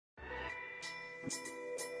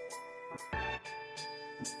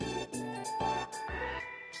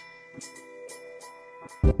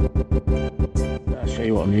I'll show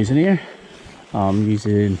you what I'm using here. I'm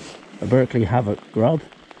using a Berkeley Havoc grub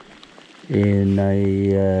in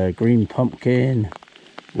a green pumpkin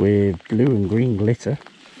with blue and green glitter.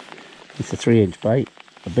 It's a 3-inch bait,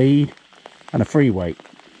 a bead and a free weight,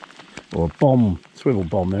 or a bomb, swivel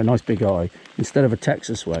bomb. They're a nice big eye instead of a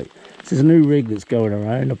Texas weight. This is a new rig that's going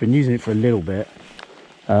around. I've been using it for a little bit.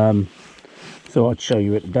 Thought I'd show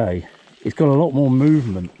you it today. It's got a lot more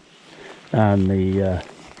movement than the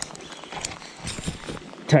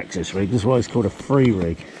Texas rig. That's why it's called a free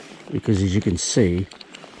rig, because as you can see,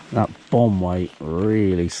 that bomb weight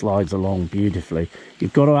really slides along beautifully.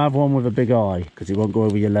 You've got to have one with a big eye because it won't go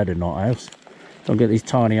over your leather knot house. Don't get these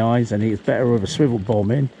tiny eyes, and it's better with a swivel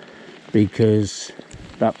bomb in because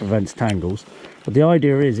that prevents tangles. But the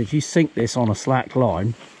idea is, if you sink this on a slack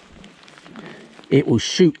line, it will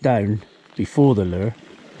shoot down before the lure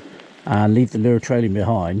and leave the lure trailing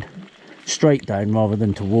behind, straight down rather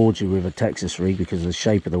than towards you with a Texas rig because of the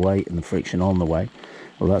shape of the weight and the friction on the weight.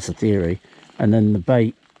 Well, that's the theory. And then the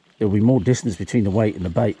bait, there'll be more distance between the weight and the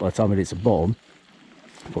bait by the time it hits the bottom,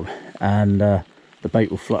 and the bait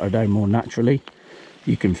will flutter down more naturally.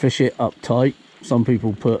 You can fish it up tight. Some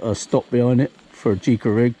people put a stop behind it for a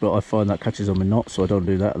Jika rig, but I find that catches on my knots, so I don't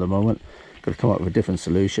do that at the moment. Got to come up with a different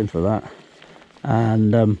solution for that.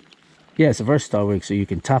 And yeah, it's a versatile rig, so you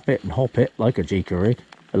can tap it and hop it like a Jika rig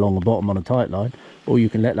along the bottom on a tight line, or you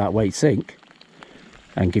can let that weight sink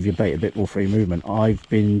and give your bait a bit more free movement. I've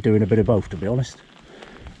been doing a bit of both, to be honest.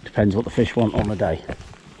 Depends what the fish want on the day.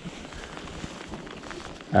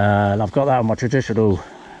 And I've got that on my traditional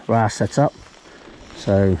wrasse set up.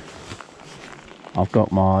 So I've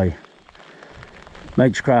got my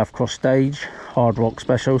Magecraft Cross Stage Hard Rock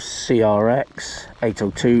Special CRX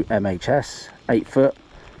 802 MHS, 8 foot,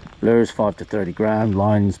 lures 5 to 30 gram,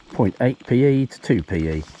 lines 0.8 PE to 2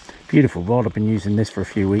 PE. Beautiful rod. I've been using this for a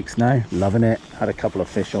few weeks now, loving it. Had a couple of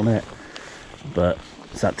fish on it, but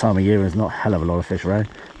it's that time of year, there's not a hell of a lot of fish around.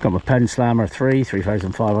 Got my Pen Slammer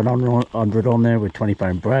 3,500 on there with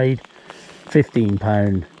 20-pound braid,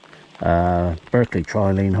 15-pound Berkeley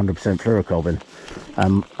Trilene 100% fluorocarbon.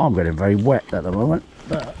 I'm getting very wet at the moment,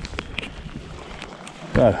 but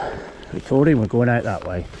so recording, we're going out that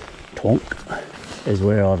way. Twonk is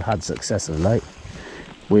where I've had success of late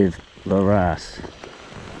with the wrasse.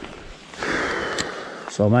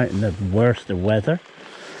 So I'm out in the worst of weather.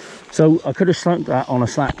 So I could have sunk that on a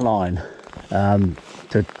slack line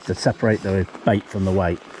to separate the bait from the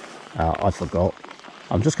weight. I forgot.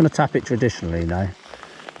 I'm just going to tap it traditionally now,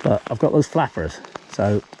 but I've got those flappers,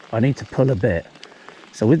 so I need to pull a bit.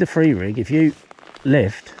 So with the free rig, if you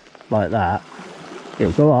lift like that,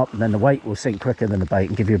 it'll go up and then the weight will sink quicker than the bait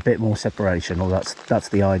and give you a bit more separation. Well, that's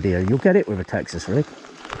the idea. You'll get it with a Texas rig,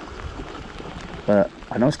 but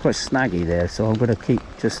I know it's quite snaggy there, so I'm going to keep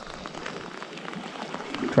just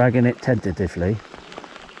dragging it tentatively,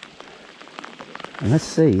 and let's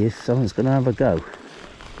see if someone's going to have a go.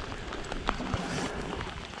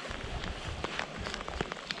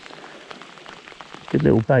 Good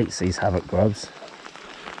little baits, these Havoc grubs.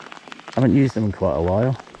 Haven't used them in quite a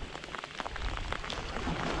while,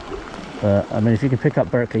 but I mean, if you can pick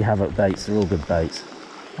up Berkeley Havoc baits, they're all good baits.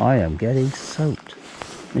 I am getting soaked.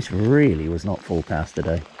 This really was not forecast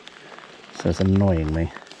today, so it's annoying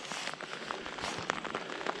me.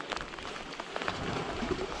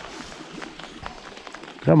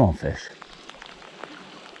 Come on, fish.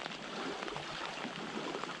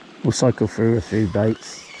 We'll cycle through a few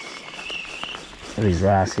baits. These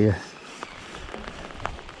wrasse here.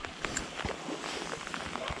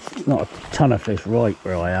 Not a ton of fish right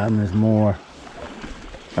where I am. There's more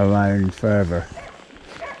around further,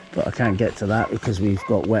 but I can't get to that because we've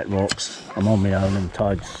got wet rocks. I'm on my own and the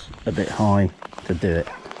tide's a bit high to do it.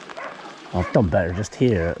 I've done better just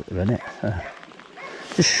here at the minute.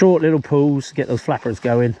 Just short little pools to get those flappers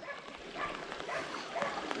going.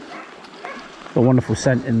 Got a wonderful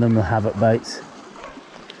scent in them, the Havoc baits.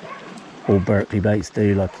 All Berkeley baits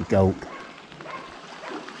do, like your gulp,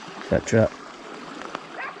 etc.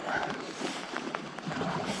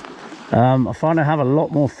 I find I have a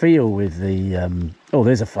lot more feel with the oh,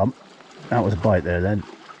 there's a thump. That was a bite there then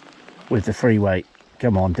with the free weight.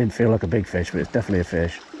 Come on, didn't feel like a big fish, but it's definitely a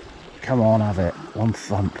fish. Come on, have it. One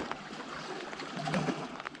thump.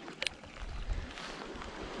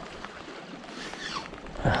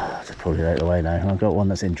 Just pull it out of the way now. I've got one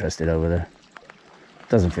that's interested over there.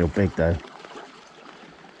 Doesn't feel big though.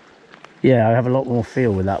 Yeah, I have a lot more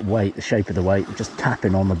feel with that weight, the shape of the weight, just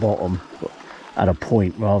tapping on the bottom at a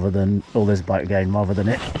point rather than, oh, there's a bite again, rather than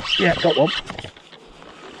it. Yeah, got one.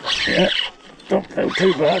 Yeah, don't feel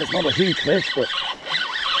too bad. It's not a huge fish, but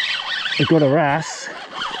we've got a wrasse.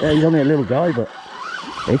 Yeah, he's only a little guy, but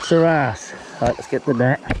it's a wrasse. Right, let's get the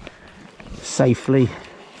net, safely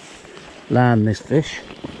land this fish.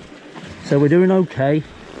 So we're doing okay.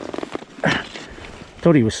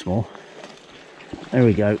 Thought he was small. There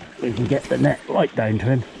we go. We can get the net right down to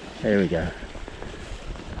him. There we go.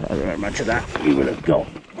 I don't know how much of that you would have got.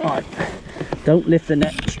 Right. Don't lift the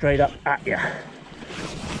net straight up at you.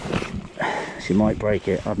 She might break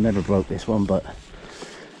it. I've never broke this one, but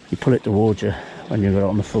you pull it towards you when you've got it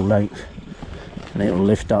on the full length and it'll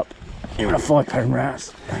lift up. You're in a 5-pound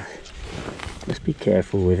wrasse. Just be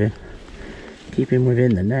careful with him. Keep him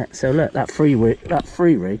within the net. So look, that free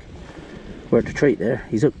rig worked a treat there.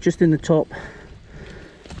 He's up just in the top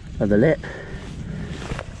of the lip.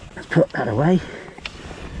 Let's put that away.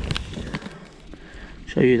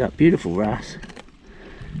 Show you that beautiful wrasse.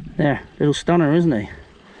 There, little stunner, isn't he?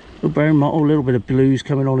 Little brown mottle, a little bit of blues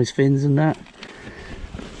coming on his fins and that.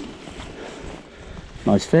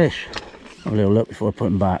 Nice fish. Have a little look before I put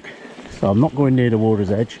him back. So I'm not going near the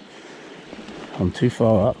water's edge. I'm too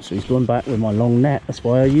far up, so he's going back with my long net. That's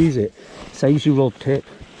why I use it. Saves you rod tip,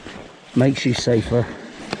 makes you safer,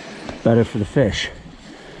 better for the fish.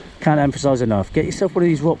 Can't emphasize enough. Get yourself one of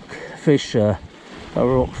these rockfish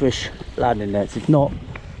landing nets. If not,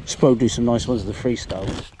 just probably do some nice ones with the freestyle.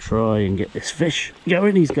 Let's try and get this fish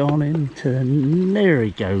going. He's gone into, there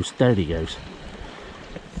he goes, there he goes.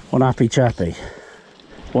 One happy chappy.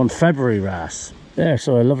 One February wrasse. There,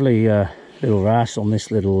 so a lovely little wrasse on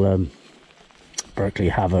this little Berkeley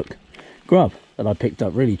Havoc grub that I picked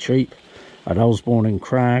up really cheap at Osborne and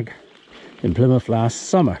Crag in Plymouth last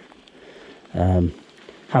summer.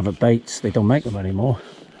 Havoc baits, they don't make them anymore.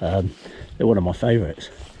 They're one of my favourites.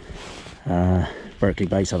 Berkeley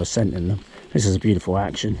baits have a scent in them. This is a beautiful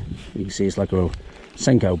action. You can see it's like a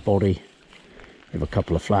Senko body with a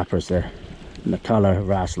couple of flappers there. And the colour,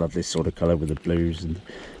 wrasse love this sort of colour with the blues and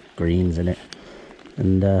greens in it.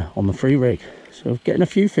 And on the free rig. So getting a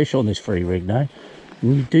few fish on this free rig now.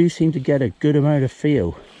 And you do seem to get a good amount of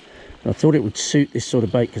feel. And I thought it would suit this sort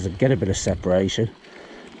of bait because I'd get a bit of separation.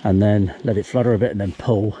 And then let it flutter a bit and then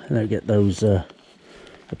pull. And then get those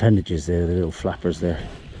appendages there, the little flappers there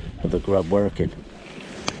of the grub working.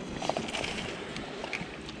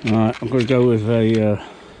 Alright, I'm going to go with a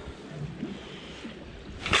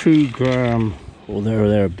 2 gram or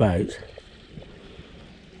thereabouts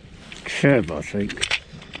chub, I think,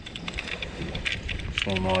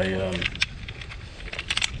 for my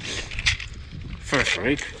first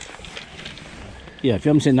rig. Yeah, if you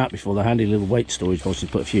haven't seen that before, the handy little weight storage box, you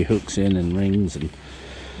put a few hooks in and rings and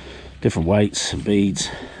different weights and beads.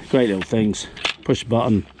 Great little things. Push a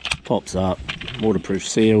button, pops up, waterproof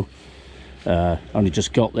seal. Only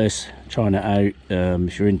just got this, trying it out.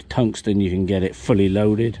 If you're into tungsten, you can get it fully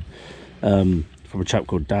loaded from a chap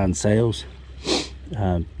called Dan Sales.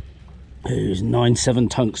 It's 9.7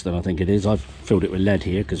 tungsten, I think it is. I've filled it with lead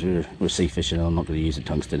here because we're sea fishing and I'm not going to use a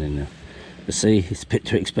tungsten in the sea. It's a bit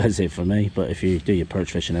too expensive for me, but if you do your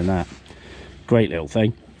perch fishing and that, great little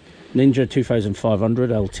thing. Ninja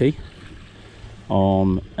 2500 LT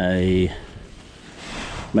on a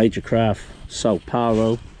Major Craft Sao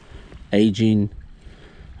Paulo aging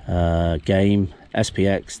game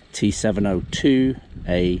SPX T702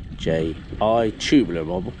 AJI tubular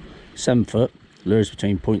wobble, 7 foot, lures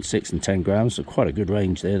between 0.6 and 10 grams, so quite a good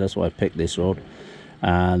range there. That's why I picked this rod.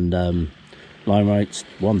 And line rates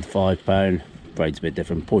 1 to 5 pound, braid's a bit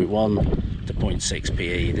different, 0.1 to 0.6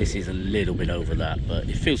 PE. This is a little bit over that, but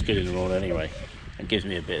it feels good in the rod anyway. It gives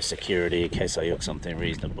me a bit of security in case I hook something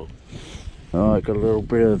reasonable. Oh, I got a little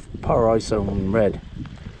bit of power iso and red,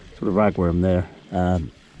 sort of ragworm there.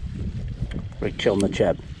 Rig chill on the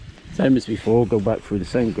cheb. Same as before, go back through the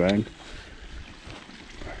same ground.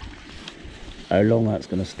 How long that's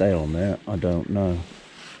going to stay on there, I don't know.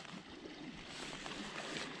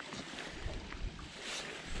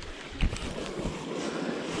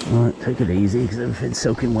 Alright, take it easy because everything's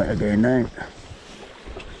soaking wet again now.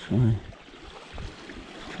 Try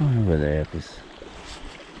over there because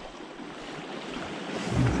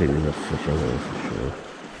I think there's a fish over there for sure.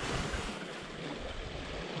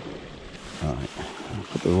 Alright, I'll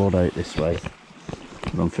put the rod out this way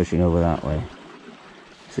because I'm fishing over that way.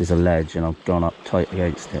 This is a ledge and I've gone up tight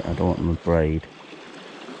against it. I don't want my braid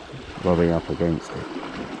rubbing up against it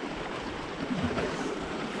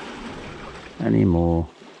anymore,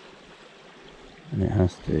 and it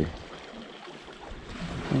has to.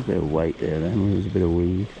 A bit of weight there then, there's a bit of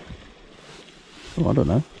weed. Oh, I don't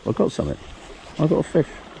know, I got something. I got a fish.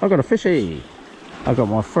 I got a fishy. I got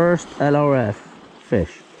my first LRF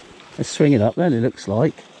fish. Let's swing it up then, it looks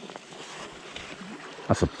like.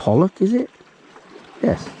 That's a pollock, is it?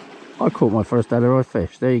 Yes. I caught my first LRF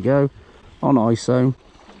fish. There you go. On ISO.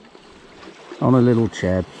 On a little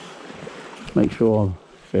cheb. Make sure I'm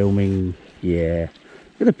filming. Yeah.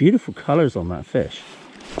 Look at the beautiful colours on that fish.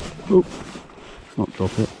 Oh, let's not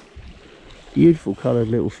drop it. Beautiful coloured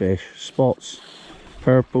little fish. Spots,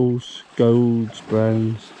 purples, golds,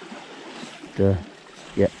 browns.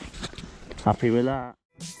 Yep. Happy with that.